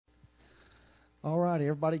All righty,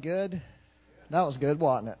 everybody good? That was good,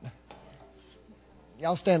 wasn't it?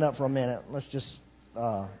 Y'all stand up for a minute. Let's just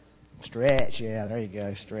stretch. Yeah, there you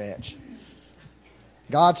go, stretch.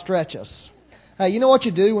 God stretch us. Hey, you know what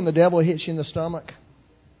you do when the devil hits you in the stomach?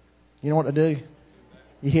 You know what to do?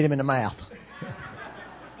 You hit him in the mouth.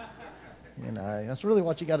 You know, that's really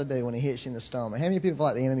what you got to do when he hits you in the stomach. How many people feel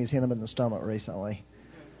like the enemy's hit them in the stomach recently?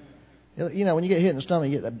 You know, when you get hit in the stomach,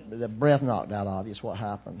 you get the breath knocked out of you. It's what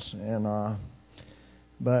happens.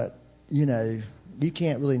 But, you know, you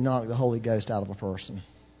can't really knock the Holy Ghost out of a person.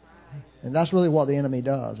 And that's really what the enemy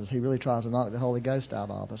does, is he really tries to knock the Holy Ghost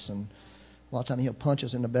out of us. And a lot of times he'll punch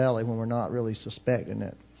us in the belly when we're not really suspecting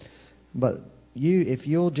it. But if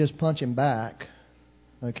you'll just punch him back,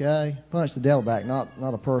 okay? Punch the devil back, not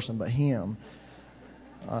a person, but him.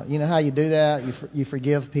 You know how you do that? You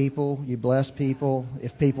forgive people, you bless people.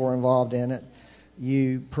 If people are involved in it,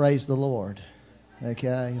 you praise the Lord.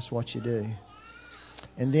 Okay? That's what you do.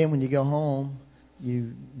 And then when you go home,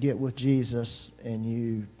 you get with Jesus and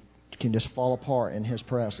you can just fall apart in His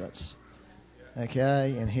presence.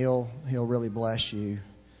 Okay? And He'll really bless you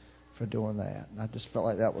for doing that. I just felt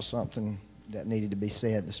like that was something that needed to be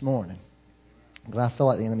said this morning. Because I feel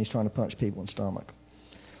like the enemy's trying to punch people in the stomach.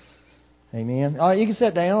 Amen. All right, you can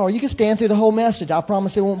sit down or you can stand through the whole message. I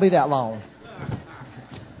promise it won't be that long.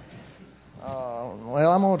 Well,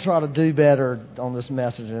 I'm going to try to do better on this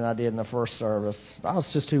message than I did in the first service. I was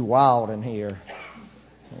just too wild in here.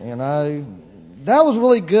 You know, that was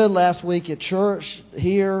really good last week at church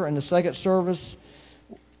here in the second service.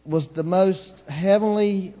 Was the most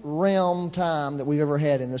heavenly realm time that we've ever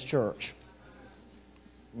had in this church.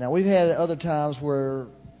 Now, we've had other times where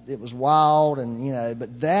it was wild and, you know,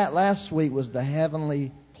 but that last week was the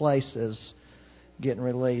heavenly places getting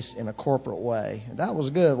released in a corporate way. That was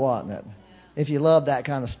good, wasn't it? If you love that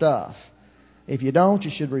kind of stuff. If you don't,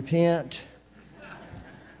 you should repent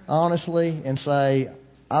honestly and say,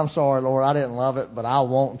 I'm sorry, Lord, I didn't love it, but I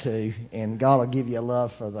want to. And God will give you a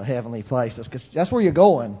love for the heavenly places because that's where you're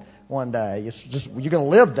going one day. It's just, you're going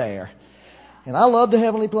to live there. And I love the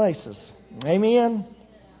heavenly places. Amen.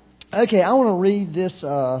 Okay, I want to read this.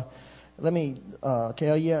 Let me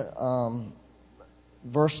tell you,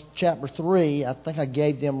 chapter 3. I think I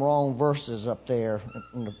gave them wrong verses up there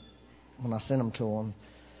when I sent them to them.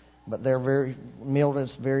 But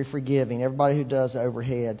Mildred's very forgiving. Everybody who does the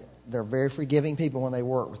overhead, they're very forgiving people when they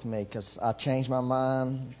work with me because I change my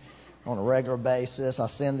mind on a regular basis. I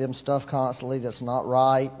send them stuff constantly that's not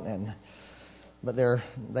right, but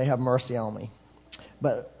they have mercy on me.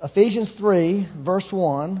 But Ephesians 3, verse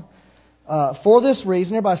 1, for this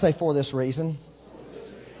reason, everybody say for this reason,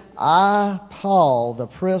 I, Paul, the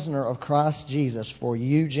prisoner of Christ Jesus, for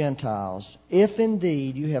you Gentiles, if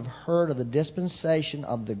indeed you have heard of the dispensation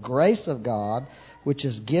of the grace of God, which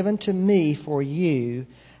is given to me for you,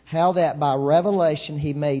 how that by revelation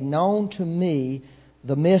He made known to me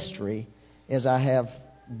the mystery, as I have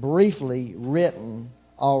briefly written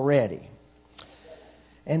already.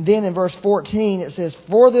 And then in verse 14 it says,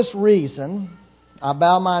 for this reason I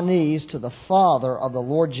bow my knees to the Father of the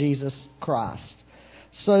Lord Jesus Christ.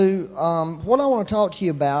 So what I want to talk to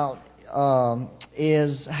you about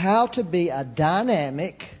is how to be a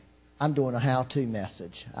dynamic. I'm doing a how-to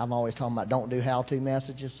message. I'm always talking about don't do how-to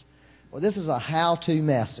messages. Well, this is a how-to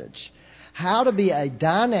message. How to be a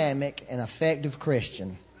dynamic and effective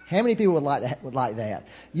Christian. How many people would like that?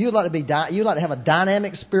 You would like to have a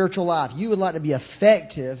dynamic spiritual life. You would like to be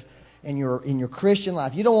effective in your Christian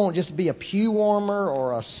life. You don't want to just be a pew warmer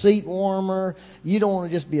or a seat warmer. You don't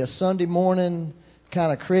want to just be a Sunday morning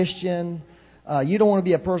kind of Christian. You don't want to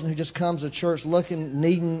be a person who just comes to church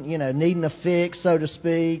needing a fix, so to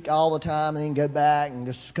speak, all the time, and then go back and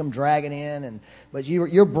just come dragging in. But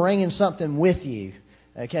you're bringing something with you,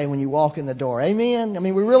 okay, when you walk in the door. Amen? I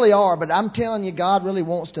mean, we really are, but I'm telling you, God really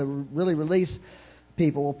wants to really release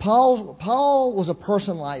people. Well, Paul was a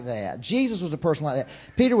person like that. Jesus was a person like that.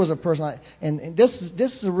 Peter was a person like that. And this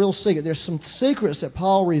is a real secret. There's some secrets that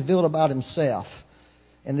Paul revealed about himself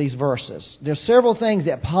in these verses. There's several things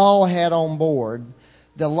that Paul had on board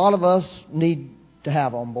that a lot of us need to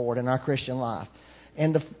have on board in our Christian life.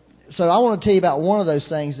 And so I want to tell you about one of those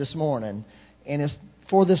things this morning, and it's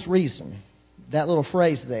for this reason. That little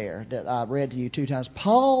phrase there that I read to you 2 times.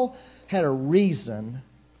 Paul had a reason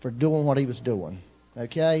for doing what he was doing.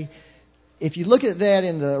 Okay? If you look at that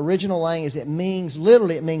in the original language, it means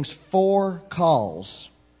for cause.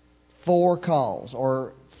 For cause.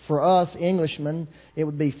 Or for us Englishmen, it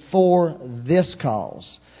would be for this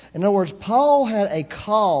cause. In other words, Paul had a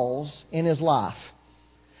cause in his life.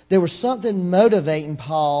 There was something motivating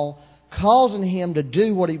Paul causing him to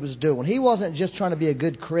do what he was doing. He wasn't just trying to be a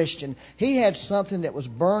good Christian. He had something that was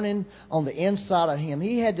burning on the inside of him.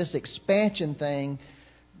 He had this expansion thing.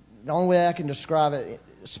 The only way I can describe it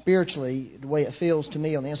spiritually, the way it feels to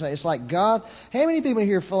me on the inside, it's like God. How many people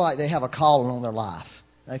here feel like they have a calling on their life?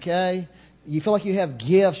 Okay? You feel like you have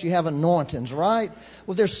gifts, you have anointings, right?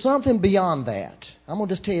 Well, there's something beyond that. I'm going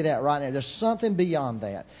to just tell you that right now. There's something beyond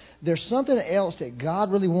that. There's something else that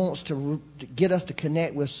God really wants to get us to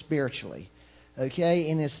connect with spiritually. Okay?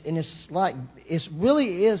 And it's like, it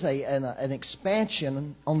really is an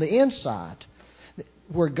expansion on the inside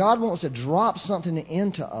where God wants to drop something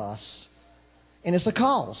into us. And it's a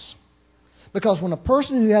cause. Because when a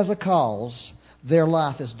person who has a cause, their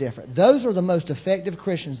life is different. Those are the most effective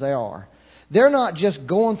Christians there are. They're not just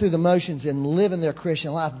going through the motions and living their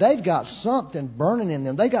Christian life. They've got something burning in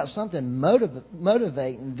them. They've got something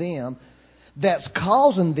motivating them that's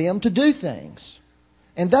causing them to do things.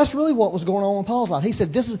 And that's really what was going on in Paul's life. He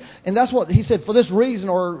said, that's what he said, for this reason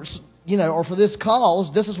or for this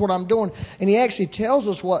cause, this is what I'm doing. And he actually tells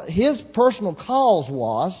us what his personal cause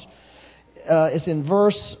was. It's in I'm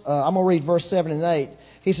going to read verse 7 and 8.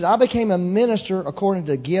 He said, I became a minister according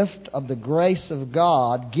to the gift of the grace of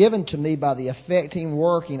God given to me by the effecting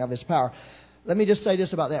working of His power. Let me just say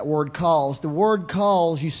this about that word cause. The word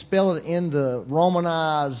cause, you spell it in the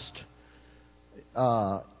Romanized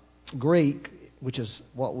Greek, which is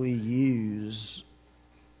what we use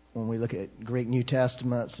when we look at Greek New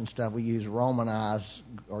Testaments and stuff. We use Romanized,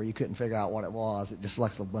 or you couldn't figure out what it was. It just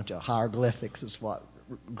looks like a bunch of hieroglyphics is what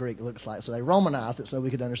Greek looks like. So they Romanized it so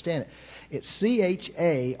we could understand it. It's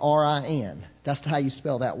C-H-A-R-I-N. That's how you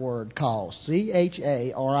spell that word, cause.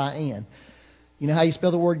 C-H-A-R-I-N. You know how you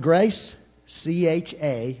spell the word grace?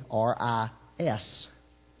 C-H-A-R-I-S.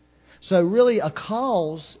 So really a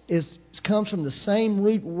cause comes from the same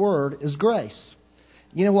root word as grace.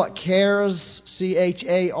 You know what charis,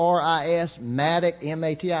 C-H-A-R-I-S, matic,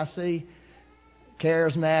 M-A-T-I-C,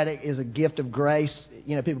 charismatic is a gift of grace.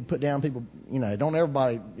 You know, people put down, don't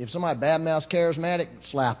everybody, if somebody badmouths charismatic,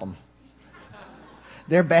 slap them.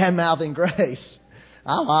 They're badmouthing grace.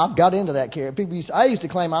 I've got into that. I used to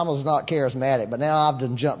claim I was not charismatic, but now I've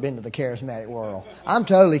done jumped into the charismatic world. I'm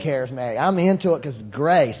totally charismatic. I'm into it because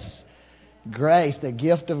grace. Grace, the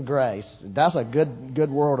gift of grace. That's a good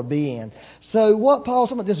world to be in. So what Paul's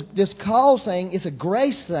talking about, this call thing, it's a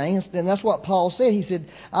grace thing, and that's what Paul said. He said,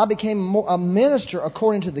 I became a minister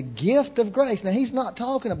according to the gift of grace. Now, he's not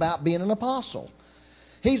talking about being an apostle.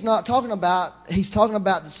 He's talking about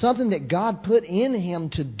something that God put in him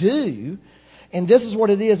to do. And this is what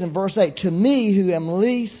it is in verse 8. To me, who am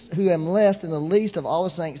less than the least of all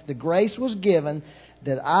the saints, the grace was given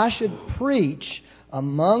that I should preach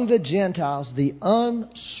among the Gentiles the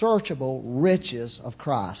unsearchable riches of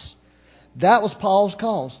Christ. That was Paul's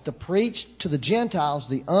cause, to preach to the Gentiles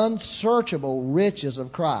the unsearchable riches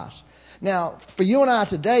of Christ. Now, for you and I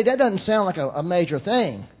today, that doesn't sound like a major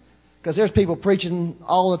thing, because there's people preaching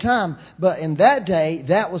all the time. But in that day,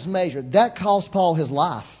 that was major. That cost Paul his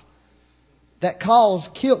life. That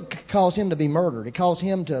caused him to be murdered. It caused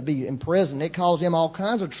him to be imprisoned. It caused him all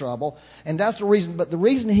kinds of trouble. And that's the reason. But the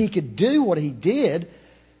reason he could do what he did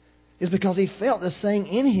is because he felt this thing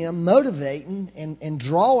in him motivating and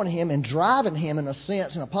drawing him and driving him in a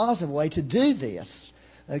sense, in a positive way, to do this.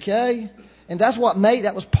 Okay? And that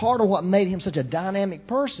was part of what made him such a dynamic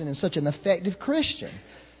person and such an effective Christian.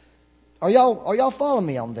 Are y'all following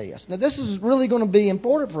me on this? Now, this is really going to be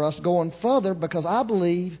important for us going further, because I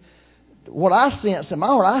believe what I sense in my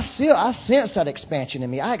heart, I sense that expansion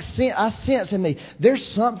in me. I sense in me,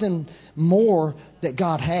 there's something more that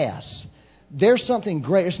God has. There's something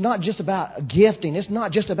great. It's not just about gifting. It's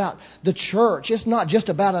not just about the church. It's not just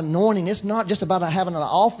about anointing. It's not just about having an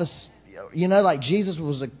office, like Jesus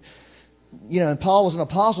was and Paul was an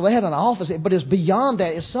apostle. They had an office, but it's beyond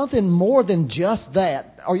that. It's something more than just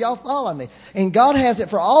that. Are y'all following me? And God has it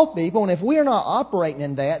for all people, and if we're not operating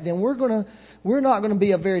in that, then we're not going to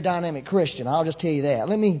be a very dynamic Christian. I'll just tell you that.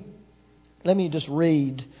 Let me just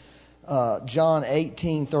read John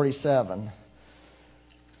 18:37.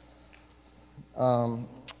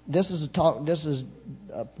 This is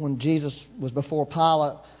when Jesus was before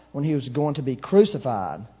Pilate, when he was going to be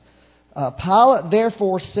crucified. Pilate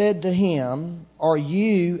therefore said to him, "Are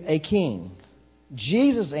you a king?"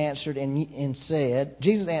 Jesus answered,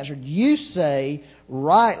 "You say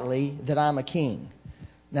rightly that I'm a king."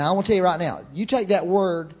 Now, I want to tell you right now, you take that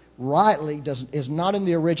word rightly is not in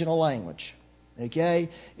the original language. Okay?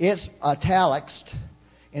 It's italicsed,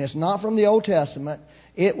 and it's not from the Old Testament.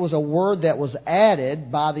 It was a word that was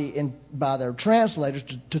added by their translators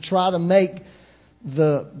to try to make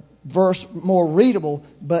the verse more readable,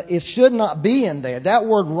 but it should not be in there. That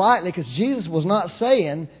word rightly, because Jesus was not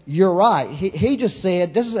saying, you're right. He just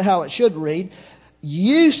said, this is how it should read,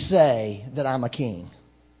 you say that I'm a king.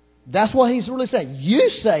 That's what he's really saying. You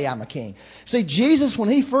say I'm a king. See, Jesus, when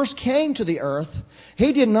he first came to the earth,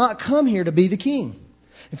 he did not come here to be the king.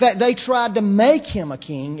 In fact, they tried to make him a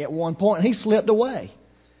king at one point, and he slipped away.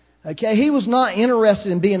 Okay, he was not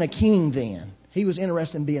interested in being a king then. He was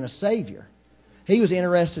interested in being a savior. He was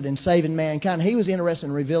interested in saving mankind. He was interested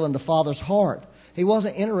in revealing the Father's heart. He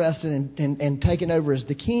wasn't interested in taking over as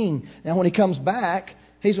the king. Now, when he comes back,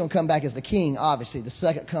 he's going to come back as the king, obviously. The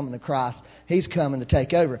second coming of Christ, he's coming to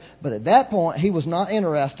take over. But at that point, he was not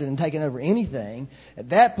interested in taking over anything. At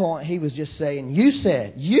that point, he was just saying, you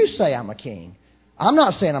say I'm a king. I'm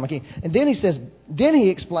not saying I'm a king. And then he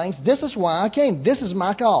explains, this is why I came. This is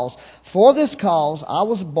my cause. For this cause I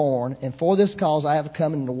was born, and for this cause I have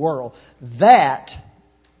come into the world, that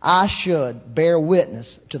I should bear witness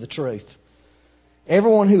to the truth.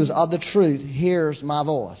 Everyone who is of the truth hears my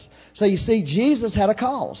voice. So you see, Jesus had a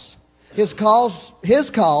cause. His cause,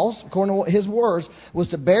 according to his words, was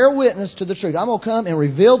to bear witness to the truth. I'm going to come and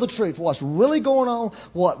reveal the truth, what's really going on,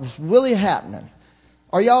 what's really happening.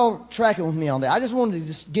 Are y'all tracking with me on that? I just wanted to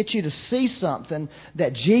just get you to see something,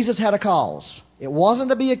 that Jesus had a cause. It wasn't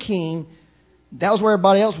to be a king. That was where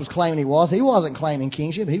everybody else was claiming he was. He wasn't claiming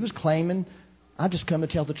kingship. He was claiming, I just come to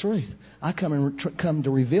tell the truth. I come to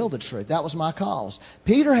reveal the truth. That was my cause.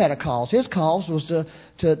 Peter had a cause. His cause was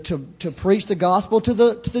to preach the gospel to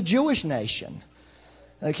the Jewish nation.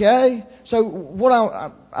 Okay? So what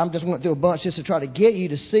I'm just went through a bunch just to try to get you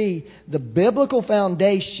to see the biblical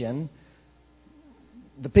foundation.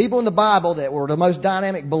 The people in the Bible that were the most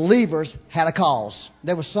dynamic believers had a cause.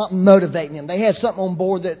 There was something motivating them. They had something on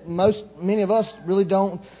board that many of us really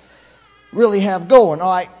don't really have going.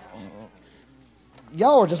 All right.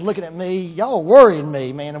 Y'all are just looking at me. Y'all are worrying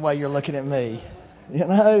me, man, the way you're looking at me. You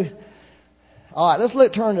know? All right,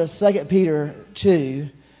 let's turn to 2 Peter 2.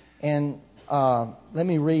 And let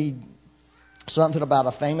me read something about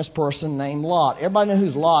a famous person named Lot. Everybody know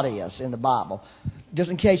who Lot is in the Bible. Just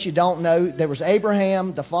in case you don't know, there was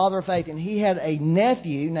Abraham, the father of faith, and he had a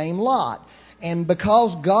nephew named Lot. And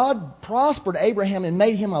because God prospered Abraham and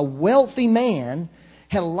made him a wealthy man,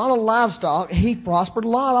 had a lot of livestock, he prospered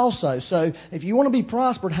Lot also. So if you want to be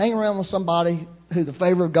prospered, hang around with somebody who the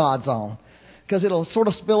favor of God's on, because it'll sort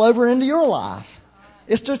of spill over into your life.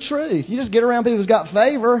 It's the truth. You just get around people who's got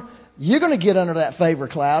favor, you're going to get under that favor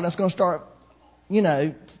cloud, and it's going to start,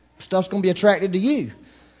 stuff's going to be attracted to you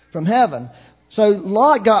from heaven. So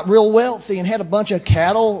Lot got real wealthy and had a bunch of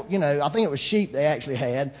cattle. I think it was sheep they actually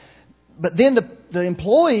had. But then the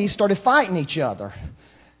employees started fighting each other.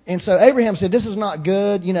 And so Abraham said, this is not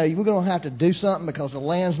good. We're going to have to do something because the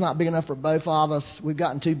land's not big enough for both of us. We've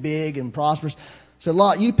gotten too big and prosperous. So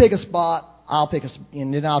Lot, you pick a spot,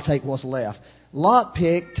 and then I'll take what's left. Lot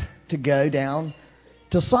picked to go down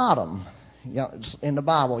to Sodom. In the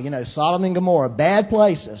Bible, Sodom and Gomorrah, bad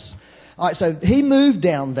places. All right, so he moved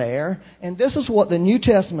down there, and this is what the New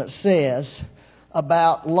Testament says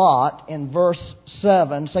about Lot in verse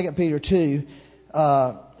 7, 2 Peter 2.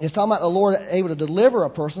 It's talking about the Lord able to deliver a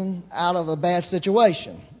person out of a bad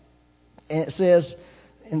situation. And it says,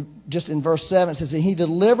 in verse 7, it says, He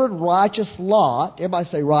delivered righteous Lot, everybody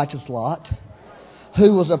say righteous Lot,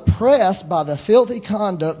 who was oppressed by the filthy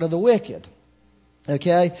conduct of the wicked.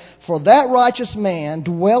 Okay? For that righteous man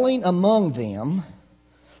dwelling among them,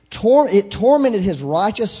 it tormented his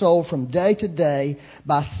righteous soul from day to day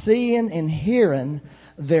by seeing and hearing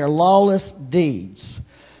their lawless deeds.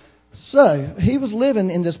 So, he was living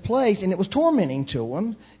in this place, and it was tormenting to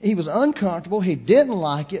him. He was uncomfortable. He didn't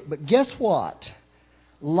like it. But guess what?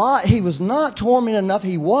 Lot, he was not tormented enough.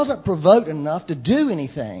 He wasn't provoked enough to do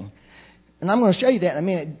anything. And I'm going to show you that in a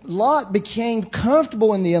minute. Lot became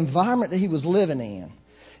comfortable in the environment that he was living in.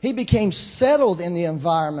 He became settled in the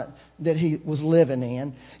environment that he was living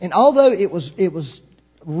in. And although it was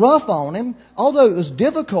rough on him, although it was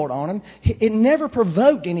difficult on him, it never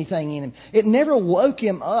provoked anything in him. It never woke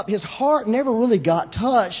him up. His heart never really got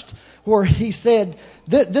touched where he said,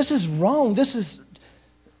 this is wrong.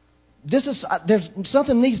 There's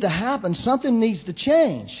something needs to happen. Something needs to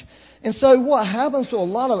change. And so what happens to a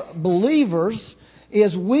lot of believers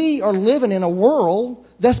is we are living in a world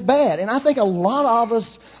that's bad. And I think a lot of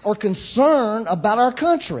us are concerned about our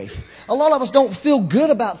country. A lot of us don't feel good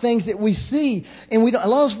about things that we see. And a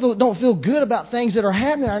lot of us don't feel good about things that are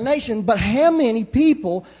happening in our nation. But how many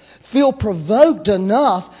people feel provoked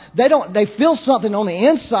enough. They feel something on the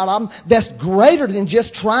inside of them that's greater than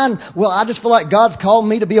just trying, well, I just feel like God's called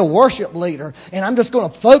me to be a worship leader, and I'm just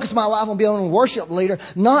going to focus my life on being a worship leader,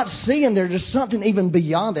 not seeing there's just something even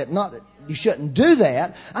beyond it. Not that you shouldn't do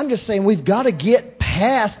that. I'm just saying we've got to get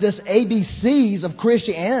past this ABCs of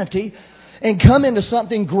Christianity and come into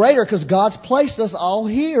something greater, because God's placed us all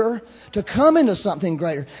here to come into something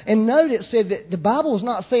greater. And note it said that the Bible was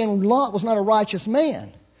not saying Lot was not a righteous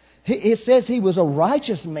man. It says he was a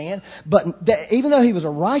righteous man, but even though he was a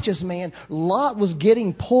righteous man, Lot was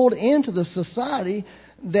getting pulled into the society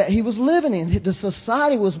that he was living in. The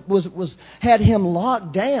society had him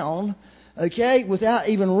locked down, okay, without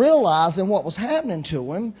even realizing what was happening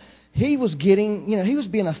to him. He was getting, he was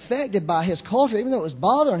being affected by his culture. Even though it was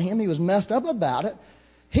bothering him, he was messed up about it.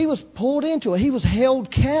 He was pulled into it. He was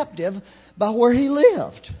held captive by where he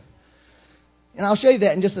lived. And I'll show you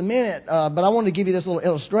that in just a minute, but I want to give you this little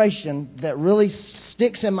illustration that really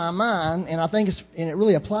sticks in my mind, and I think it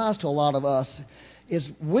really applies to a lot of us, is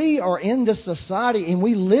we are in this society and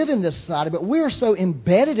we live in this society, but we're so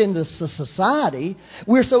embedded in this society,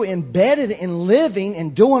 we're so embedded in living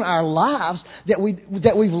and doing our lives that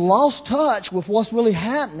we've lost touch with what's really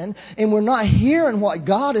happening, and we're not hearing what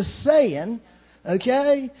God is saying.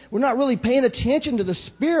 Okay? We're not really paying attention to the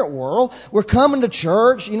spirit world. We're coming to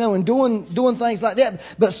church, and doing things like that,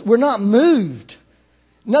 but we're not moved.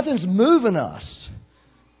 Nothing's moving us.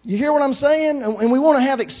 You hear what I'm saying? And we want to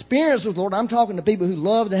have experience with the Lord. I'm talking to people who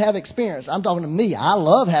love to have experience. I'm talking to me. I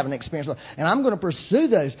love having experience, and I'm going to pursue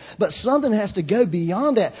those. But something has to go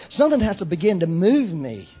beyond that. Something has to begin to move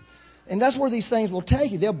me. And that's where these things will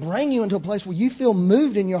take you. They'll bring you into a place where you feel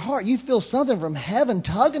moved in your heart. You feel something from heaven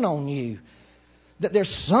tugging on you. That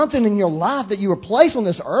there's something in your life that you were placed on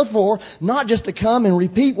this earth for, not just to come and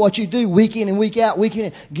repeat what you do week in and week out,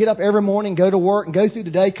 get up every morning, go to work, and go through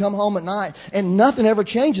the day, come home at night, and nothing ever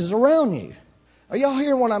changes around you. Are y'all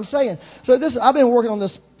hearing what I'm saying? So I've been working on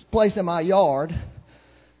this place in my yard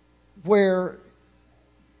where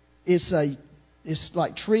it's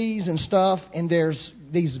like trees and stuff, and there's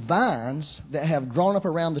these vines that have grown up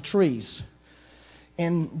around the trees.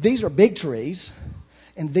 And these are big trees.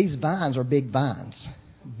 And these vines are big vines,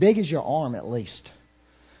 big as your arm at least.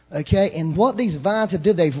 Okay, and what these vines have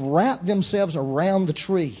did, they've wrapped themselves around the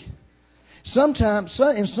tree. Sometimes,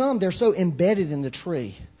 some they're so embedded in the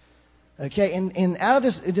tree. Okay, and out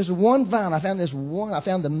of this one vine, I found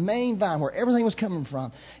the main vine where everything was coming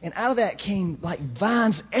from, and out of that came like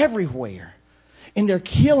vines everywhere, and they're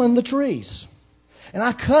killing the trees. And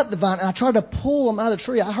I cut the vine, and I tried to pull them out of the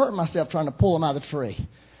tree. I hurt myself trying to pull them out of the tree.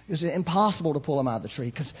 It's impossible to pull them out of the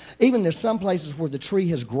tree, because even there's some places where the tree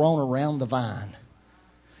has grown around the vine.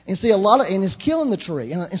 And see, and it's killing the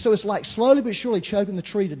tree. And so it's like slowly but surely choking the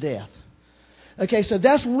tree to death. Okay, so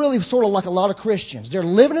that's really sort of like a lot of Christians. They're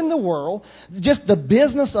living in the world, just the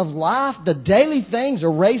business of life, the daily things,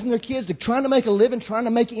 they're raising their kids, they're trying to make a living, trying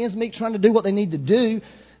to make ends meet, trying to do what they need to do.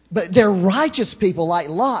 But they're righteous people like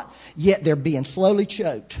Lot, yet they're being slowly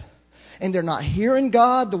choked. And they're not hearing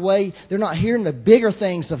God they're not hearing the bigger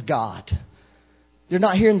things of God. They're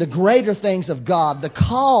not hearing the greater things of God, the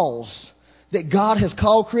calls that God has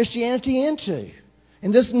called Christianity into.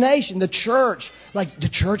 In this nation, the church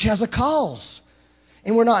has a cause.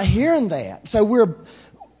 And we're not hearing that. So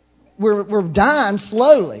we're dying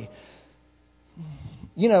slowly.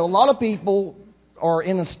 A lot of people are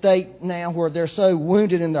in a state now where they're so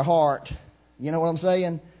wounded in their heart. You know what I'm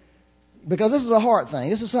saying? Because this is a heart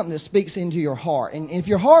thing. This is something that speaks into your heart. And if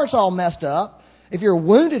your heart's all messed up, if you're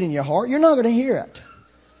wounded in your heart, you're not going to hear it.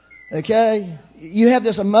 Okay? You have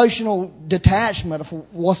this emotional detachment of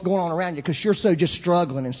what's going on around you because you're so just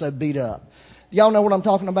struggling and so beat up. Y'all know what I'm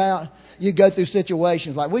talking about? You go through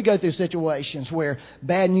situations, like we go through situations where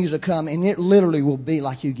bad news will come, and it literally will be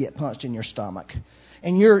like you get punched in your stomach.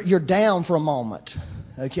 And you're down for a moment.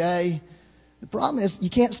 Okay? The problem is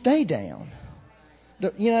you can't stay down.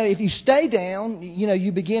 If you stay down,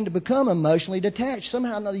 you begin to become emotionally detached.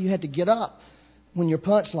 Somehow or another you have to get up when you're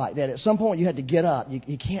punched like that. At some point you have to get up.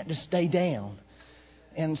 You can't just stay down.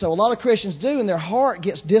 And so a lot of Christians do, and their heart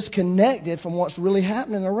gets disconnected from what's really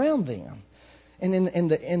happening around them. And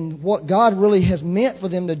in what God really has meant for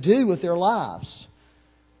them to do with their lives.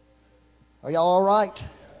 Are y'all all right?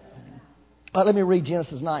 Let me read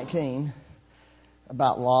Genesis 19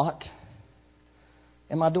 about Lot.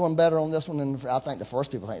 Am I doing better on this one than I think the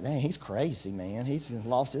first people think? Dang, he's crazy, man. He's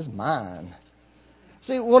lost his mind.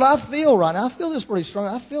 See, what I feel right now, I feel this pretty strong.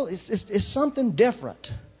 I feel it's something different.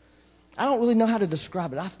 I don't really know how to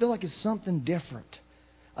describe it. I feel like it's something different.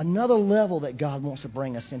 Another level that God wants to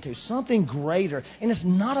bring us into. Something greater. And it's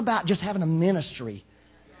not about just having a ministry.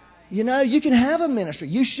 You know, you can have a ministry.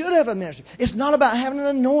 You should have a ministry. It's not about having an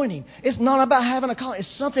anointing. It's not about having a calling.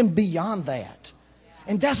 It's something beyond that.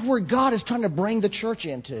 And that's where God is trying to bring the church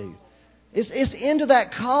into. It's into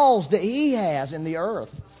that cause that He has in the earth.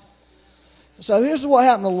 So here's what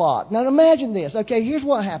happened to Lot. Now imagine this. Okay, here's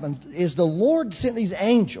what happened. Is the Lord sent these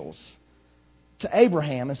angels to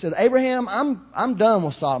Abraham and said, Abraham, I'm done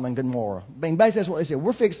with Sodom and Gomorrah. I mean, basically that's what they said.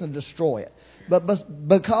 We're fixing to destroy it. But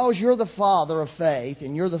because you're the father of faith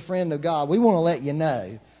and you're the friend of God, we want to let you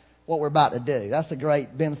know what we're about to do. That's the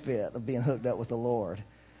great benefit of being hooked up with the Lord.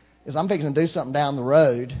 Is I'm fixing to do something down the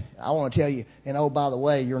road. I want to tell you, and oh, by the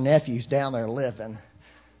way, your nephew's down there living.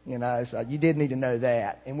 You know, so you did need to know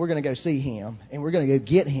that. And we're going to go see him, and we're going to go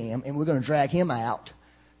get him, and we're going to drag him out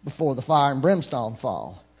before the fire and brimstone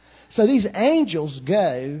fall. So these angels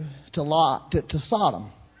go to Lot, to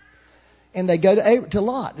Sodom. And they go to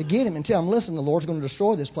Lot to get him and tell him, listen, the Lord's going to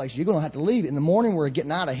destroy this place. You're going to have to leave. In the morning, we're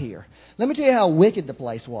getting out of here. Let me tell you how wicked the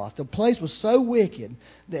place was. The place was so wicked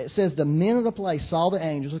that it says the men of the place saw the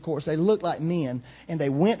angels. Of course, they looked like men. And they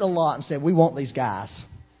went to Lot and said, we want these guys.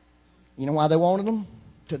 You know why they wanted them?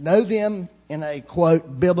 To know them in a,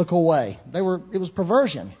 quote, biblical way. It was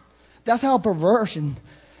perversion. That's how perverted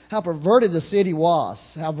the city was.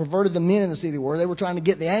 How perverted the men in the city were. They were trying to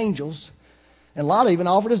get the angels. And Lot even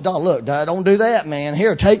offered his daughter, look, don't do that, man.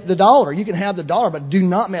 Here, take the daughter. You can have the daughter, but do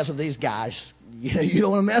not mess with these guys. You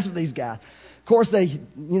don't want to mess with these guys. Of course, they,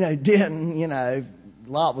 didn't.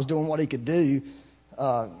 Lot was doing what he could do.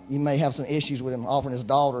 You may have some issues with him offering his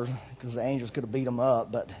daughter because the angels could have beat him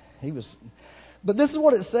up, but he was. But this is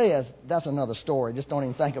what it says. That's another story. Just don't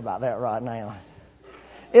even think about that right now.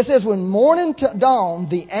 It says, when morning dawned,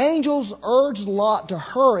 the angels urged Lot to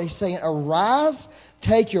hurry, saying, arise,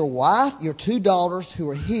 take your wife, your 2 daughters who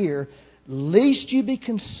are here, lest you be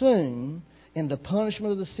consumed in the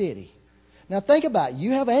punishment of the city. Now think about it.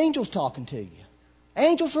 You have angels talking to you.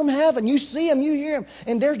 Angels from heaven. You see them, you hear them,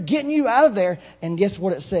 and they're getting you out of there. And guess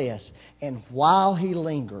what it says? And while he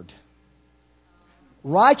lingered,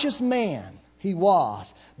 righteous man he was,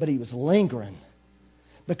 but he was lingering.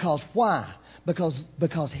 Because why?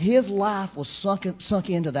 Because his life was sunk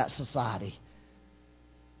into that society.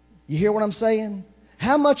 You hear what I'm saying?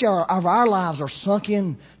 How much of our lives are sunk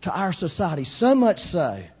into our society? So much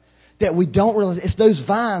so that we don't realize it's those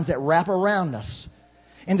vines that wrap around us.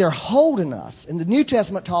 And they're holding us. And the New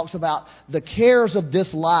Testament talks about the cares of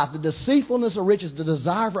this life, the deceitfulness of riches, the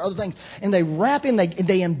desire for other things. And they wrap in, they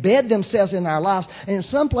embed themselves in our lives. And in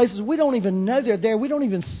some places we don't even know they're there. We don't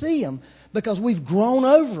even see them because we've grown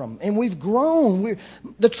over them. And we've grown.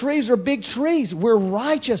 The trees are big trees. We're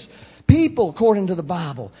righteous people according to the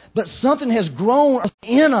Bible. But something has grown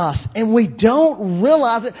in us and we don't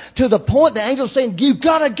realize it, to the point the angel's saying, you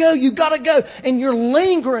gotta go, and you're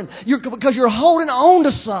lingering because you're holding on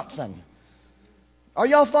to something. Are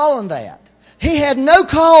y'all following that? He had no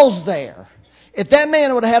cause there. If that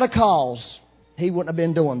man would have had a cause, he wouldn't have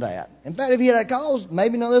been doing that. In fact, if he had a cause,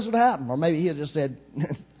 maybe none of this would happen. Or maybe he had just said,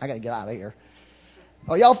 I gotta get out of here.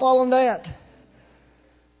 Are y'all following that?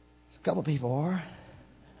 A couple of people are.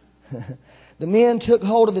 The men took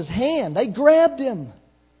hold of his hand. They grabbed him.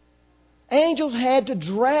 Angels had to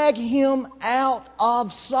drag him out of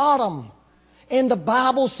Sodom. And the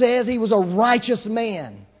Bible says he was a righteous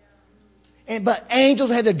man. But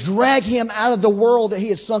angels had to drag him out of the world that he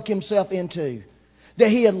had sunk himself into. That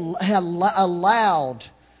he had allowed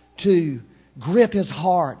to grip his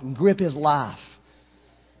heart and grip his life.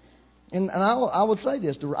 And I would say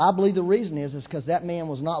this. I believe the reason is because that man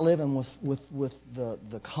was not living with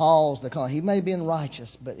the cause. He may have been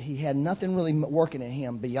righteous, but he had nothing really working in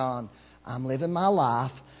him beyond, I'm living my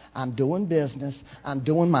life, I'm doing business, I'm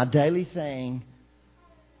doing my daily thing.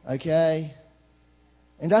 Okay?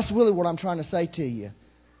 And that's really what I'm trying to say to you.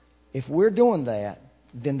 If we're doing that,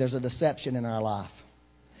 then there's a deception in our life.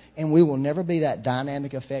 And we will never be that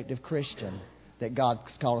dynamic, effective Christian that God's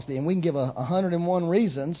called us to be. And we can give 101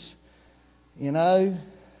 reasons. But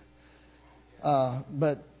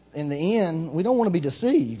in the end, we don't want to be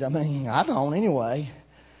deceived. I mean, I don't anyway.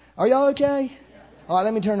 Are y'all okay? All right,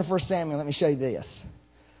 let me turn to 1 Samuel. Let me show you this.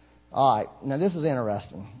 All right, now this is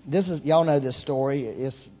interesting. Y'all know this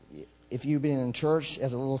story. If you've been in church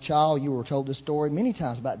as a little child, you were told this story many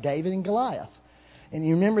times about David and Goliath. And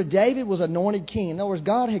you remember David was anointed king. In other words,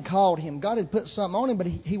 God had called him. God had put something on him, but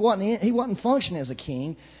he wasn't functioning as a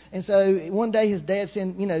king. And so one day his dad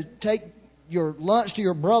said, take your lunch to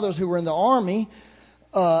your brothers who were in the army,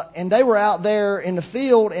 and they were out there in the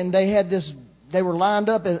field, and they were lined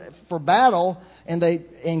up for battle,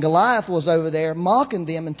 and Goliath was over there mocking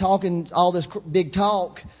them and talking all this big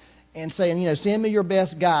talk, and saying, send me your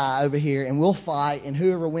best guy over here and we'll fight, and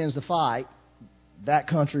whoever wins the fight, that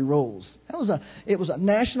country rules. It was a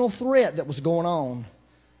national threat that was going on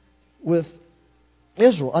with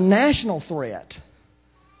Israel, a national threat.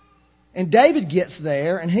 And David gets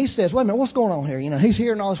there and he says, wait a minute, what's going on here? He's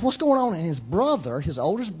hearing all this. What's going on? And his brother, his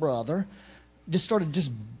oldest brother, started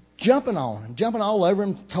jumping on him, jumping all over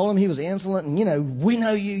him, told him he was insolent, and, we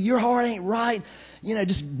know you, your heart ain't right,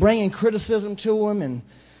 just bringing criticism to him, and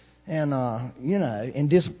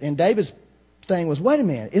David's thing was, wait a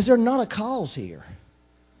minute, is there not a cause here?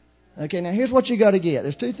 Okay, now here's what you got to get.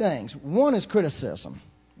 There's two things. One is criticism,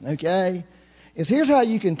 okay? Here's how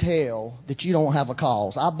you can tell that you don't have a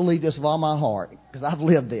cause. I believe this with all my heart, because I've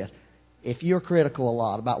lived this. If you're critical a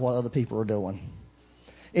lot about what other people are doing.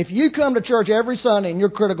 If you come to church every Sunday and you're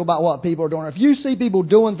critical about what people are doing, if you see people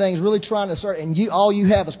doing things, really trying to assert, and all you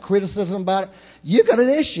have is criticism about it, you've got an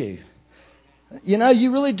issue.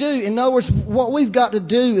 You really do. In other words, what we've got to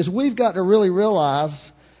do is we've got to really realize,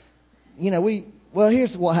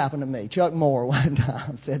 here's what happened to me. Chuck Moore one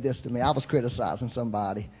time said this to me. I was criticizing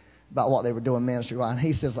somebody about what they were doing ministry-wise. And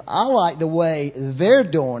he says, I like the way they're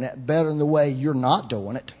doing it better than the way you're not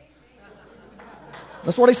doing it.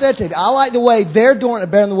 That's what he said to me. I like the way they're doing it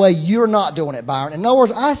better than the way you're not doing it, Byron. In other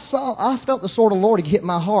words, I felt the sword of the Lord hit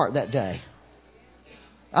my heart that day.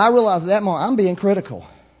 I realized at that moment I'm being critical.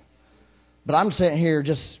 But I'm sitting here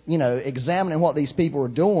just, examining what these people are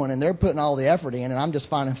doing, and they're putting all the effort in, and I'm just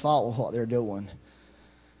finding fault with what they're doing.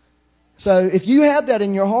 So if you have that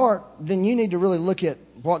in your heart, then you need to really look at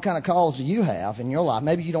what kind of cause do you have in your life.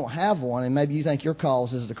 Maybe you don't have one, and maybe you think your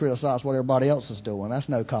cause is to criticize what everybody else is doing. That's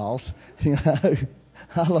no cause.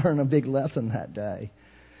 I learned a big lesson that day.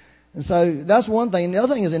 And so that's one thing. And the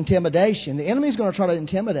other thing is intimidation. The enemy's going to try to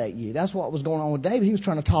intimidate you. That's what was going on with David. He was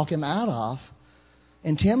trying to talk him out of,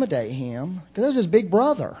 intimidate him, because that's his big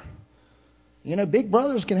brother. Big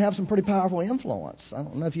brothers can have some pretty powerful influence. I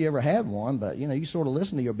don't know if you ever had one, but, you sort of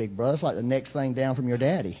listen to your big brother. It's like the next thing down from your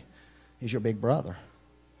daddy is your big brother,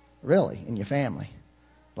 really, in your family.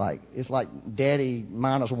 It's like daddy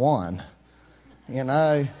minus one,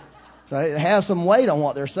 So it has some weight on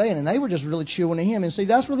what they're saying, and they were just really chewing to him. And see,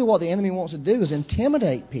 that's really what the enemy wants to do, is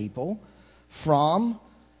intimidate people from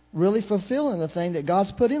really fulfilling the thing that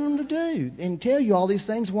God's put in them to do, and tell you all these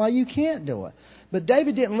things why you can't do it. But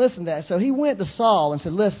David didn't listen to that, so he went to Saul and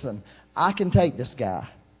said, listen, I can take this guy.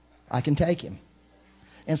 I can take him.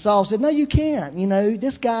 And Saul said, no, you can't.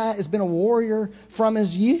 This guy has been a warrior from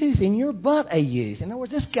his youth, and you're but a youth. In other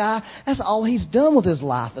words, this guy, that's all he's done with his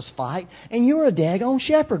life is fight, and you're a daggone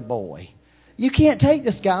shepherd boy. You can't take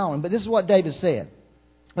this guy on. But this is what David said.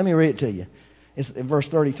 Let me read it to you. It's in verse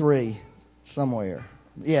 33 somewhere.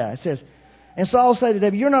 Yeah, it says, and Saul said to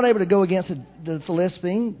David, you're not able to go against the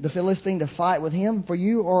Philistine to fight with him, for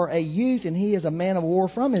you are a youth, and he is a man of war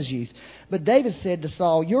from his youth. But David said to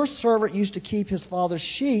Saul, your servant used to keep his father's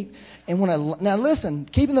sheep, and now listen,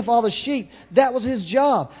 keeping the father's sheep, that was his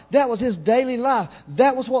job. That was his daily life.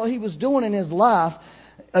 That was what he was doing in his life.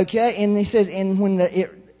 Okay, and he says,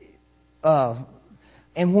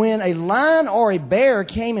 and when a lion or a bear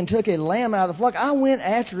came and took a lamb out of the flock, I went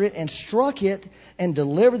after it and struck it and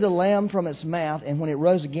delivered the lamb from its mouth. And when it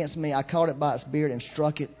rose against me, I caught it by its beard and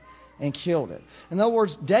struck it and killed it. In other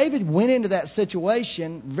words, David went into that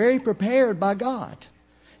situation very prepared by God.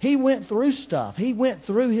 He went through stuff. He went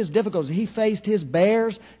through his difficulties. He faced his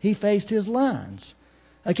bears. He faced his lions.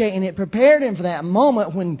 Okay, and it prepared him for that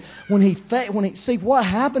moment when he see what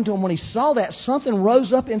happened to him when he saw that. Something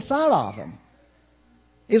rose up inside of him.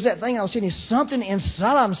 It was that thing I was saying. Something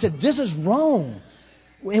inside of him said, this is wrong.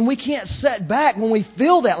 And we can't sit back when we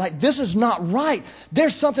feel that, like this is not right.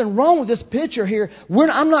 There's something wrong with this picture here.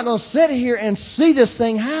 I'm not going to sit here and see this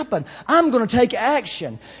thing happen. I'm going to take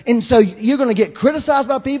action. And so you're going to get criticized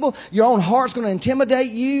by people. Your own heart's going to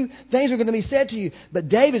intimidate you. Things are going to be said to you. But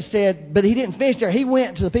David said, but he didn't finish there. He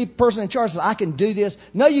went to the person in charge and said, I can do this.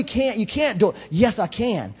 No, you can't. You can't do it. Yes, I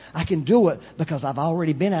can. I can do it because I've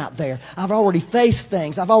already been out there. I've already faced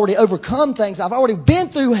things. I've already overcome things. I've already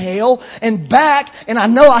been through hell and back, and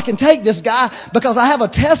I know I can take this guy because I have a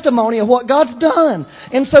testimony of what God's done.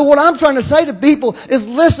 And so what I'm trying to say to people is,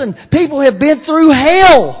 listen, people have been through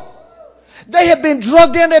hell. They have been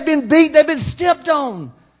drugged in, they've been beat, they've been stepped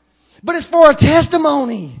on. But it's for a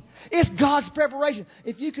testimony. It's God's preparation.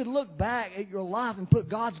 If you could look back at your life and put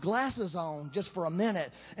God's glasses on just for a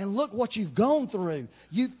minute and look what you've gone through.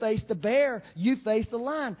 You faced the bear. You faced the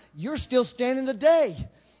lion. You're still standing today.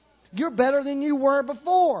 You're better than you were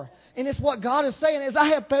before. And it's what God is saying is,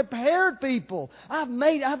 I have prepared people.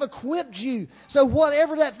 I've equipped you. So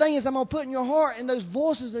whatever that thing is I'm going to put in your heart, and those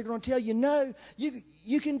voices that are going to tell you no,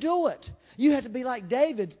 you can do it. You have to be like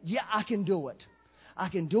David. Yeah, I can do it. I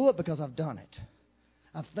can do it because I've done it.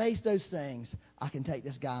 I've faced those things. I can take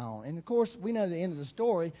this guy on. And of course, we know the end of the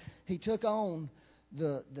story. He took on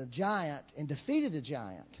the giant and defeated the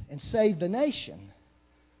giant and saved the nation.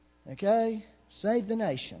 Okay? Saved the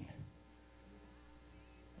nation.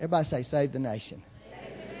 Everybody say, save the nation.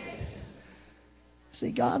 Save the nation.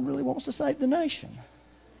 See, God really wants to save the nation.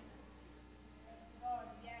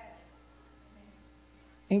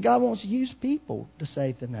 And God wants to use people to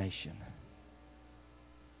save the nation.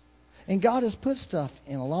 And God has put stuff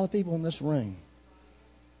in a lot of people in this room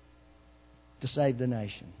to save the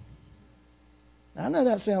nation. Now, I know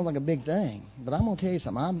that sounds like a big thing, but I'm going to tell you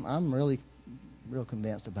something. I'm really real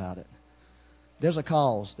convinced about it. There's a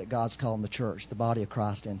cause that God's calling the church, the body of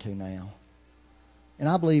Christ, into now. And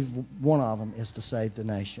I believe one of them is to save the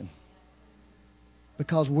nation.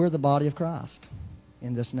 Because we're the body of Christ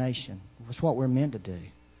in this nation. It's what we're meant to do.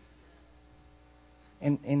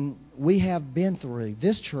 And we have been through,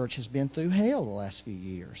 this church has been through hell the last few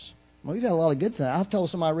years. Well, we've had a lot of good things. I've told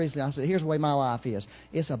somebody recently, I said, here's the way my life is.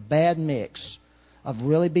 It's a bad mix of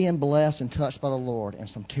really being blessed and touched by the Lord and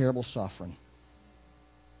some terrible suffering.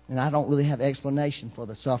 And I don't really have explanation for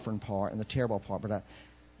the suffering part and the terrible part, but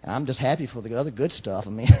I'm just happy for the other good stuff. I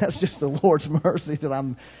mean, that's just the Lord's mercy that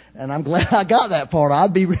I'm glad I got that part.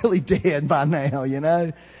 I'd be really dead by now,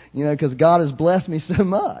 because God has blessed me so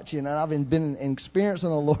much. I've been experiencing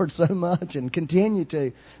the Lord so much and continue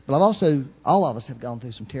to. But I've also, all of us have gone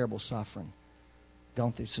through some terrible suffering,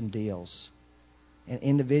 gone through some deals, and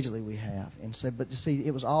individually we have. And so, but you see,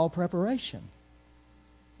 it was all preparation.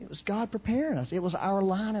 It was God preparing us. It was our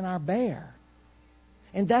line and our bear.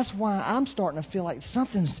 And that's why I'm starting to feel like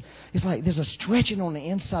it's like there's a stretching on the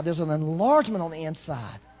inside. There's an enlargement on the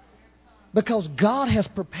inside. Because God has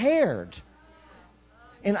prepared.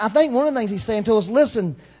 And I think one of the things He's saying to us,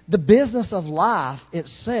 listen, the business of life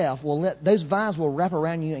itself those vines will wrap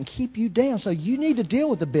around you and keep you down. So you need to deal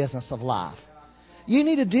with the business of life. You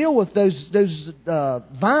need to deal with those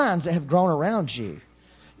vines that have grown around you.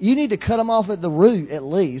 You need to cut them off at the root at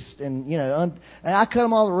least. And, and I cut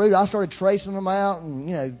them off at the root. I started tracing them out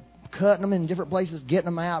and, cutting them in different places, getting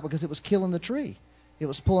them out because it was killing the tree. It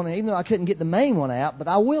was pulling it, even though I couldn't get the main one out. But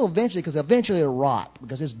I will eventually, because eventually it'll rot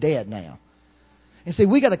because it's dead now. And see,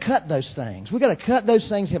 we got to cut those things. We got to cut those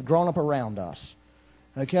things that have grown up around us.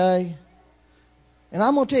 Okay? And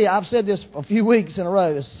I'm going to tell you, I've said this a few weeks in a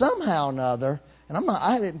row, is somehow or another, and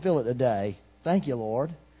I didn't feel it today, thank you, Lord,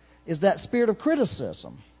 is that spirit of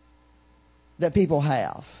criticism that people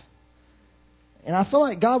have. And I feel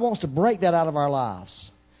like God wants to break that out of our lives.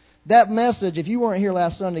 That message, if you weren't here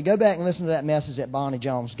last Sunday, go back and listen to that message that Bonnie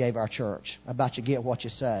Jones gave our church about you get what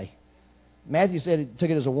you say. Matthew said he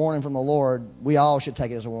took it as a warning from the Lord. We all should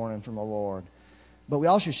take it as a warning from the Lord. But we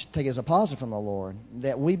also should take it as a positive from the Lord.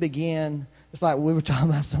 That we begin, it's like we were talking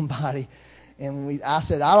about somebody, and I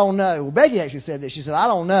said, I don't know. Well, Becky actually said this. She said, I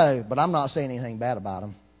don't know, but I'm not saying anything bad about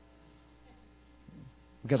them.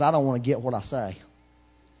 Because I don't want to get what I say.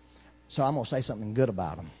 So I'm going to say something good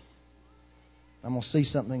about them. I'm going to see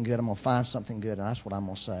something good. I'm going to find something good, and that's what I'm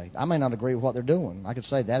going to say. I may not agree with what they're doing. I could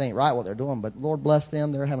say that ain't right what they're doing, but Lord bless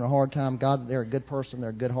them. They're having a hard time. God, they're a good person.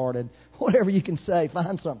 They're good-hearted. Whatever you can say,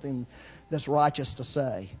 find something that's righteous to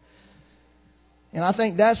say. And I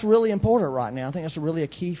think that's really important right now. I think that's really a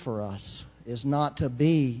key for us, is not to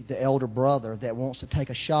be the elder brother that wants to take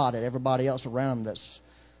a shot at everybody else around them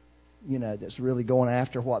that's really going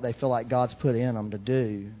after what they feel like God's put in them to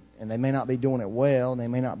do. And they may not be doing it well, and they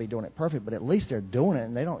may not be doing it perfect, but at least they're doing it,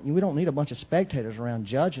 and we don't need a bunch of spectators around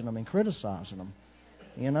judging them and criticizing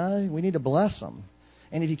them. We need to bless them.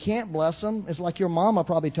 And if you can't bless them, it's like your mama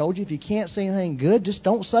probably told you, if you can't say anything good, just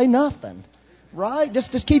don't say nothing. Right?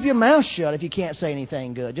 Just keep your mouth shut if you can't say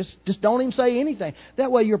anything good. Just don't even say anything.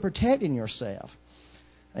 That way you're protecting yourself.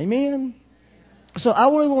 Amen? So I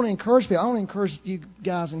really want to encourage people. I want to encourage you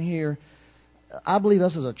guys in here. I believe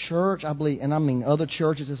us as a church, and I mean other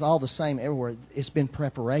churches, it's all the same everywhere. It's been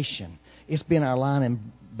preparation. It's been our line and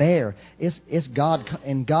bear. It's God,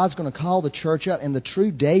 and God's going to call the church up, and the true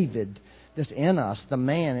David that's in us, the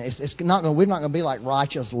man, we're not going to be like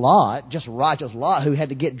righteous Lot, just righteous Lot who had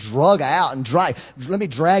to get drug out and let me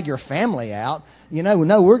drag your family out.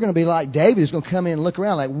 No, we're going to be like David who's going to come in and look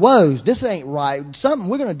around like, whoa, this ain't right.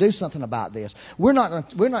 We're going to do something about this. We're not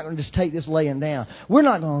going to just take this laying down. We're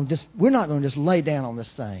not going to just lay down on this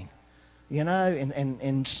thing. You know,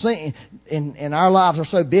 and our lives are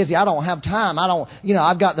so busy. I don't have time.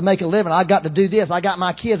 I've got to make a living. I've got to do this. I got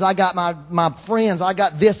my kids. I got my friends. I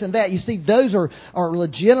got this and that. You see, those are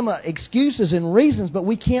legitimate excuses and reasons, but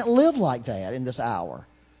we can't live like that in this hour.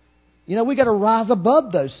 You know, we got to rise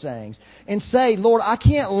above those things and say, Lord, I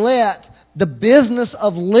can't let the business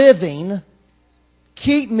of living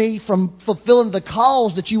keep me from fulfilling the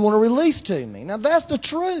calls that you want to release to me. Now, that's the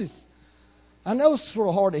truth. I know it's sort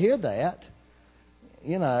of hard to hear that,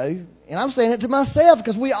 you know, and I'm saying it to myself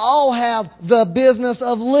because we all have the business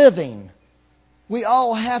of living. We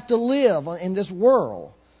all have to live in this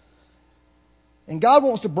world. And God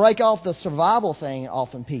wants to break off the survival thing off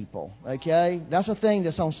in people, okay? That's the thing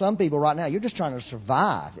that's on some people right now. You're just trying to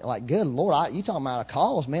survive. Like, good Lord, you talking about a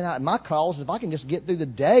cause, man. My cause is if I can just get through the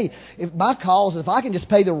day. My cause is if I can just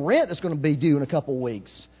pay the rent that's going to be due in a couple of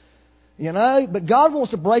weeks. You know, but God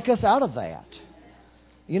wants to break us out of that.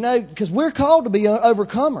 You know, because we're called to be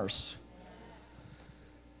overcomers.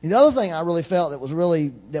 The other thing I really felt that would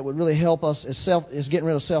really help us is getting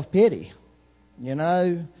rid of self-pity. You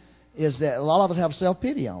know, is that a lot of us have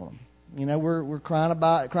self-pity on them. You know, we're crying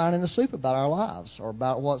in the soup about our lives or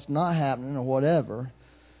about what's not happening or whatever.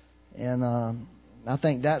 And I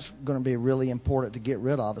think that's going to be really important to get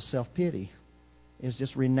rid of is self-pity. Is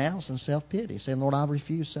just renouncing self-pity. Saying, Lord, I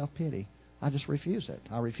refuse self-pity. I just refuse it.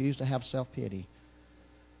 I refuse to have self-pity.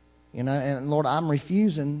 You know, and Lord, I'm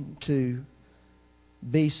refusing to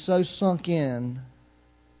be so sunk in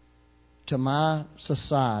to my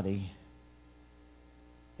society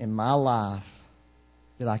in my life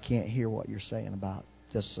that I can't hear what you're saying about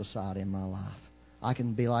this society in my life. I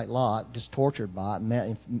can be like Lot, just tortured by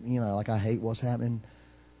it. You know, like I hate what's happening.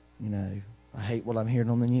 You know, I hate what I'm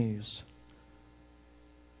hearing on the news.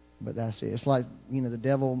 But that's it. It's like, you know, the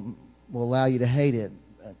devil will allow you to hate it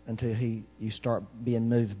until you start being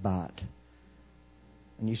moved by it.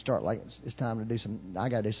 And you start like, it's time to do something. I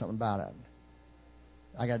got to do something about it.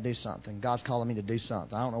 I got to do something. God's calling me to do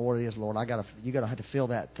something. I don't know what it is, Lord. You got to have to feel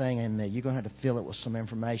that thing in me. You're going to have to fill it with some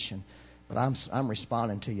information. But I'm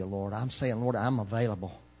responding to you, Lord. I'm saying, Lord, I'm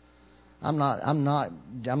available. I'm not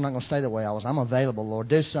going to stay the way I was. I'm available, Lord.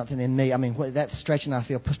 Do something in me. I mean, that stretching I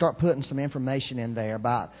feel. Start putting some information in there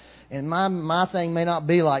about. And my thing may not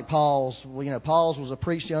be like Paul's. You know, Paul's was a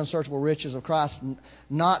preach the unsearchable riches of Christ,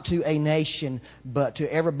 not to a nation, but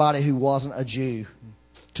to everybody who wasn't a Jew,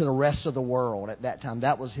 to the rest of the world at that time.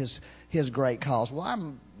 That was his great cause.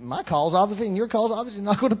 Well, my cause, obviously, and your cause, obviously,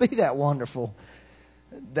 not going to be that wonderful,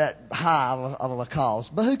 that high of a cause.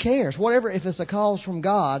 But who cares? Whatever, if it's a cause from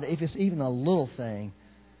God, if it's even a little thing,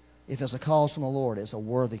 if it's a cause from the Lord, it's a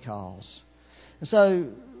worthy cause. And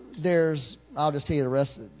so I'll just tell you the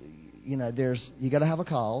rest. You know, you got to have a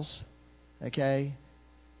cause, okay?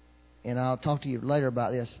 And I'll talk to you later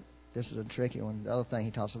about this. This is a tricky one. The other thing he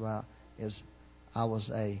talks about is I was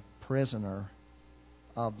a prisoner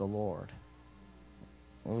of the Lord.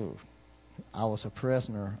 Ooh, I was a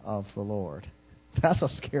prisoner of the Lord. That's a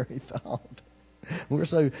scary thought. We're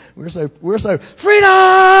so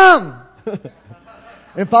freedom.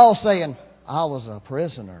 And Paul's saying, I was a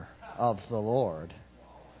prisoner of the Lord.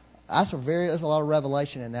 There's a lot of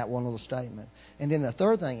revelation in that one little statement. And then the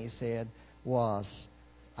third thing he said was,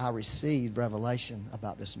 I received revelation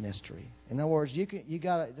about this mystery. In other words, you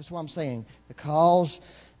got to. That's what I'm saying.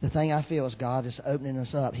 The thing I feel is God is opening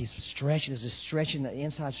us up. He's stretching us, stretching the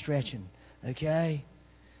inside, stretching. Okay.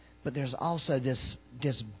 But there's also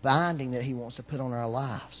this binding that He wants to put on our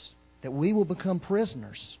lives, that we will become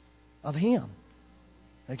prisoners of Him.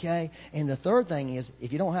 Okay? And the third thing is,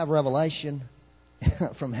 if you don't have revelation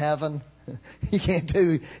from heaven, you can't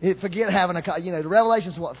do it. Forget having the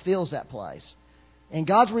revelation is what fills that place. And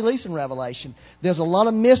God's releasing revelation. There's a lot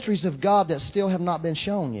of mysteries of God that still have not been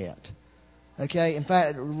shown yet. Okay? In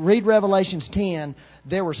fact, read Revelations 10.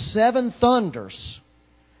 There were 7 thunders.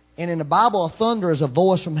 And in the Bible, a thunder is a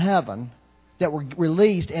voice from heaven that were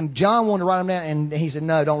released. And John wanted to write them down, and he said,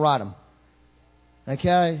 no, don't write them.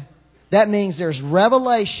 Okay? That means there's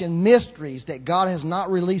revelation, mysteries that God has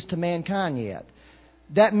not released to mankind yet.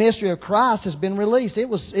 That mystery of Christ has been released.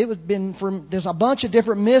 There's a bunch of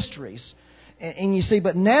different mysteries. And you see,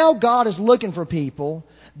 but now God is looking for people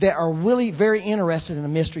that are really very interested in the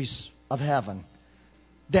mysteries of heaven.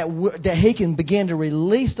 That He can begin to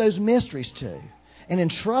release those mysteries to. And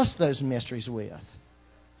entrust those mysteries with.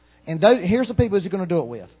 And here's the people He's going to do it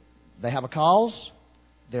with. They have a cause,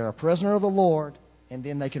 they're a prisoner of the Lord, and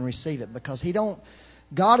then they can receive it. Because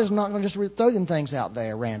God is not going to just throw them things out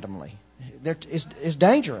there randomly. It's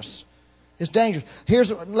dangerous. It's dangerous.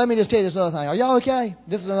 Let me just tell you this other thing. Are y'all okay?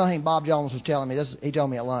 This is another thing Bob Jones was telling me. He told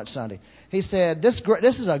me at lunch Sunday. He said, this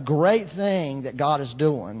is a great thing that God is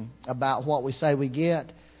doing about what we say we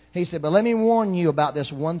get. He said, but let me warn you about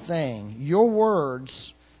this one thing. Your words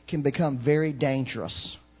can become very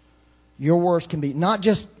dangerous. Your words can be, not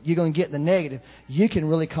just you're going to get the negative, you can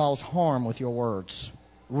really cause harm with your words.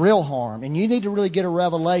 Real harm. And you need to really get a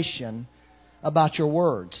revelation about your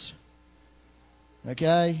words.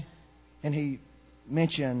 Okay? And he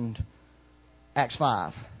mentioned Acts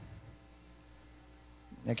 5.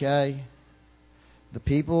 Okay? The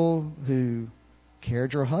people who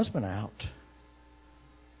carried your husband out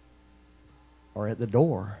are at the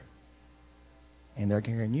door, and they're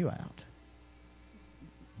carrying you out.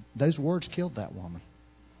 Those words killed that woman.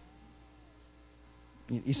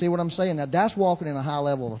 You see what I'm saying? Now, that's walking in a high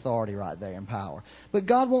level of authority right there and power. But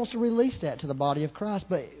God wants to release that to the body of Christ.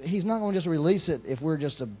 But He's not going to just release it if we're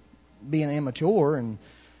just being immature and,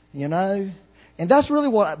 you know. And that's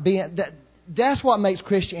really that's what makes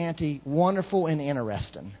Christianity wonderful and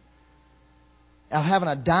interesting. Of having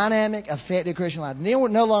a dynamic, effective Christian life.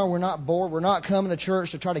 No longer we're not bored. We're not coming to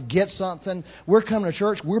church to try to get something. We're coming to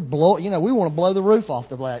church. We want to blow the roof off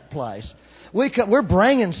the place. We're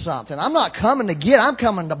bringing something. I'm not coming to get. I'm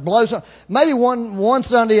coming to blow something. Maybe one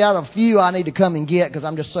Sunday out of a few I need to come and get because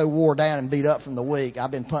I'm just so wore down and beat up from the week.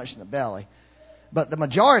 I've been punched in the belly. But the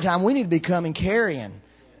majority of the time we need to be coming carrying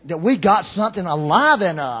that we got something alive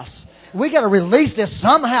in us. We got to release this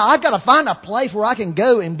somehow. I've got to find a place where I can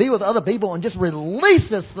go and be with other people and just release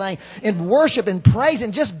this thing and worship and praise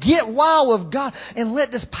and just get wild with God and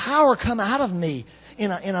let this power come out of me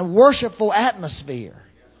in a worshipful atmosphere.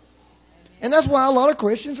 And that's why a lot of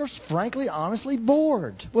Christians are frankly, honestly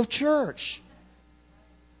bored with church.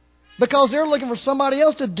 Because they're looking for somebody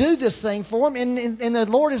else to do this thing for them. And the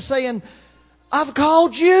Lord is saying, I've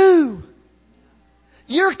called you.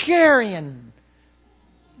 You're carrying.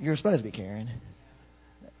 You're supposed to be carrying.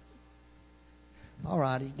 All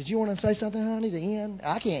righty. Did you want to say something, honey, to end?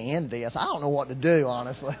 I can't end this. I don't know what to do,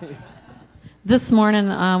 honestly. This morning,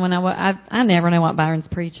 when I never know what Byron's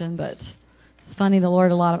preaching, but it's funny, the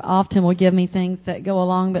Lord often will give me things that go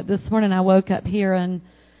along. But this morning I woke up hearing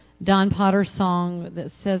Don Potter's song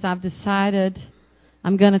that says, I've decided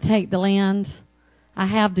I'm going to take the land. I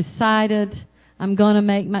have decided I'm going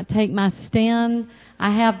to take my stand.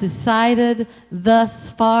 I have decided thus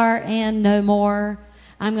far and no more.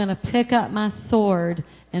 I'm going to pick up my sword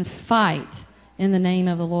and fight in the name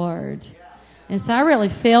of the Lord. And so I really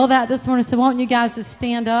feel that this morning. So won't you guys just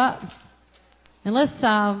stand up? And let's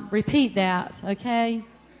repeat that, okay?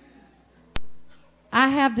 I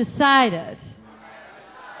have decided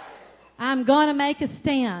I'm going to make a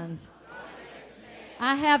stand.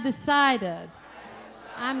 I have decided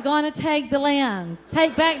I'm going to take the land,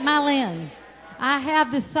 take back my land. I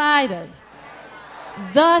have decided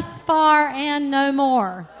thus far and no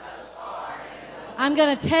more. I'm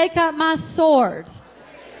going to take up my sword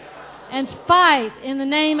and fight in the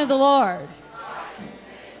name of the Lord.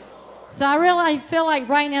 So I really feel like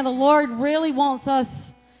right now the Lord really wants us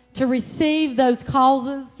to receive those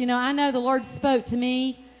causes. You know, I know the Lord spoke to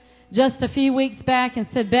me just a few weeks back and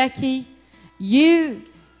said, Becky, you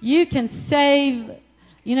can save,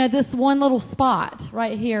 this one little spot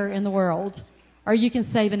right here in the world, or you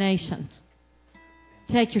can save a nation.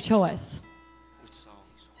 Take your choice.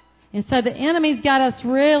 And so the enemy's got us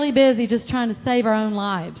really busy just trying to save our own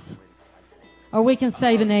lives, or we can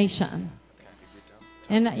save a nation.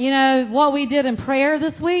 And, what we did in prayer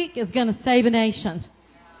this week is going to save a nation.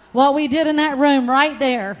 What we did in that room right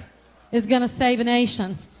there is going to save a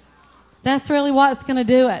nation. That's really what's going to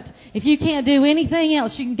do it. If you can't do anything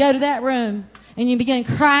else, you can go to that room and you begin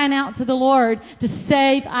crying out to the Lord to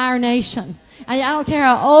save our nation. And I don't care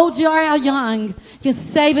how old you are, how young, you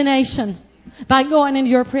can save a nation by going into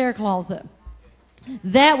your prayer closet.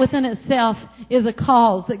 That within itself is a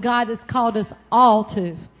cause that God has called us all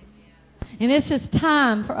to. And it's just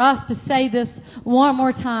time for us to say this one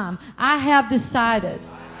more time. I have decided.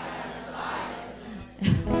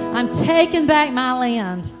 I'm taking back my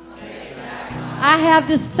land. I have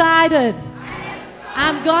decided.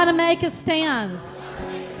 I'm going to make a stand.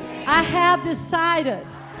 I have decided.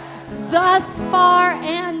 Thus far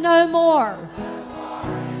and no more.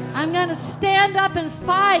 I'm going to stand up and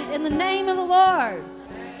fight in the name of the Lord.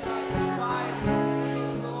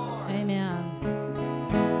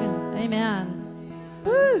 Amen.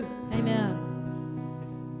 Woo. Amen.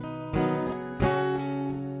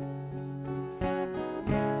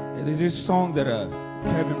 There's this song that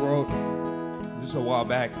Kevin wrote just a while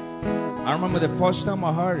back. I remember the first time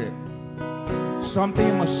I heard it, something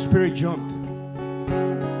in my spirit jumped.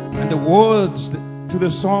 And the words to the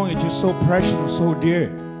song is just so precious and so dear.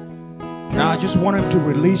 Now I just want Him to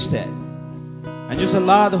release that. And just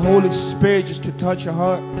allow the Holy Spirit just to touch your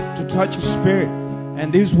heart, to touch your spirit.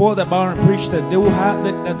 And this word that Byron preached, that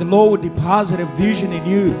the Lord would deposit a vision in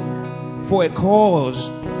you for a cause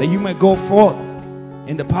that you may go forth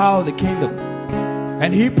in the power of the kingdom.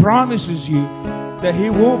 And He promises you that He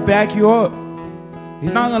will back you up.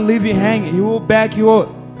 He's not going to leave you hanging. He will back you up.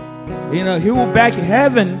 You know, He will back you.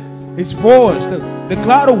 Heaven is for us. The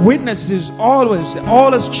cloud of witnesses always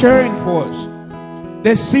cheering for us.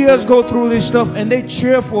 They see us go through this stuff and they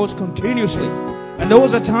cheer for us continuously. And there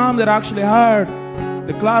was a time that I actually heard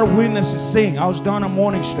the cloud of witnesses sing. I was done a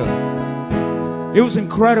morning stuff. It was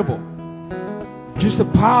incredible. Just the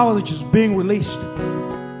power that's just being released.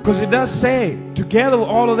 Because it does say, together with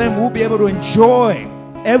all of them, we'll be able to enjoy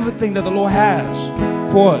everything that the Lord has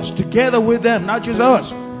for us. Together with them, not just us,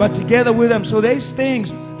 but together with them. So there's things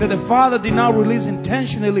that the Father did not release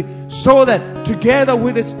intentionally, so that together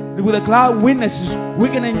with the cloud of witnesses, we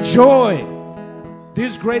can enjoy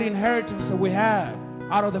this great inheritance that we have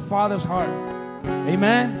out of the Father's heart.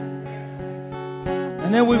 Amen?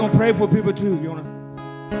 And then we're going to pray for people too. You want to?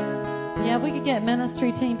 Yeah, we could get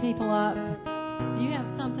ministry team people up. Do you have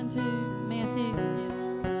something to, Matthew?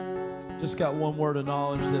 Yeah. Just got one word of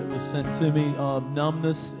knowledge that was sent to me.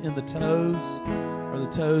 Numbness in the toes. Or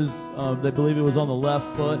the toes, they believe it was on the left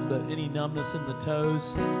foot, but any numbness in the toes,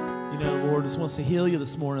 you know, the Lord just wants to heal you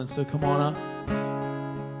this morning, so come on up.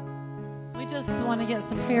 We just want to get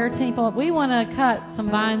some prayer people. We want to cut some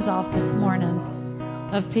vines off this morning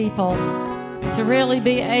of people to really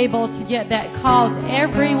be able to get that cause.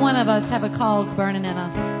 Every one of us have a cause burning in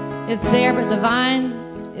us. It's there, but the vine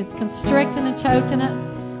is constricting and choking it.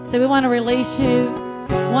 So we want to release you.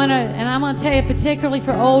 And I'm going to tell you, particularly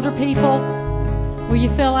for older people, where you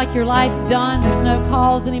feel like your life's done, there's no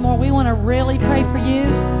calls anymore, we want to really pray for you.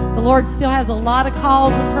 The Lord still has a lot of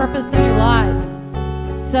calls and purpose in your life.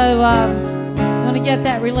 So I want to get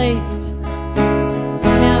that released.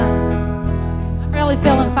 Amen. I'm really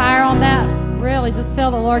feeling fire on that. Really, just feel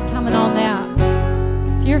the Lord coming on that.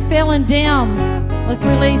 If you're feeling dim, let's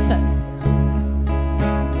release it.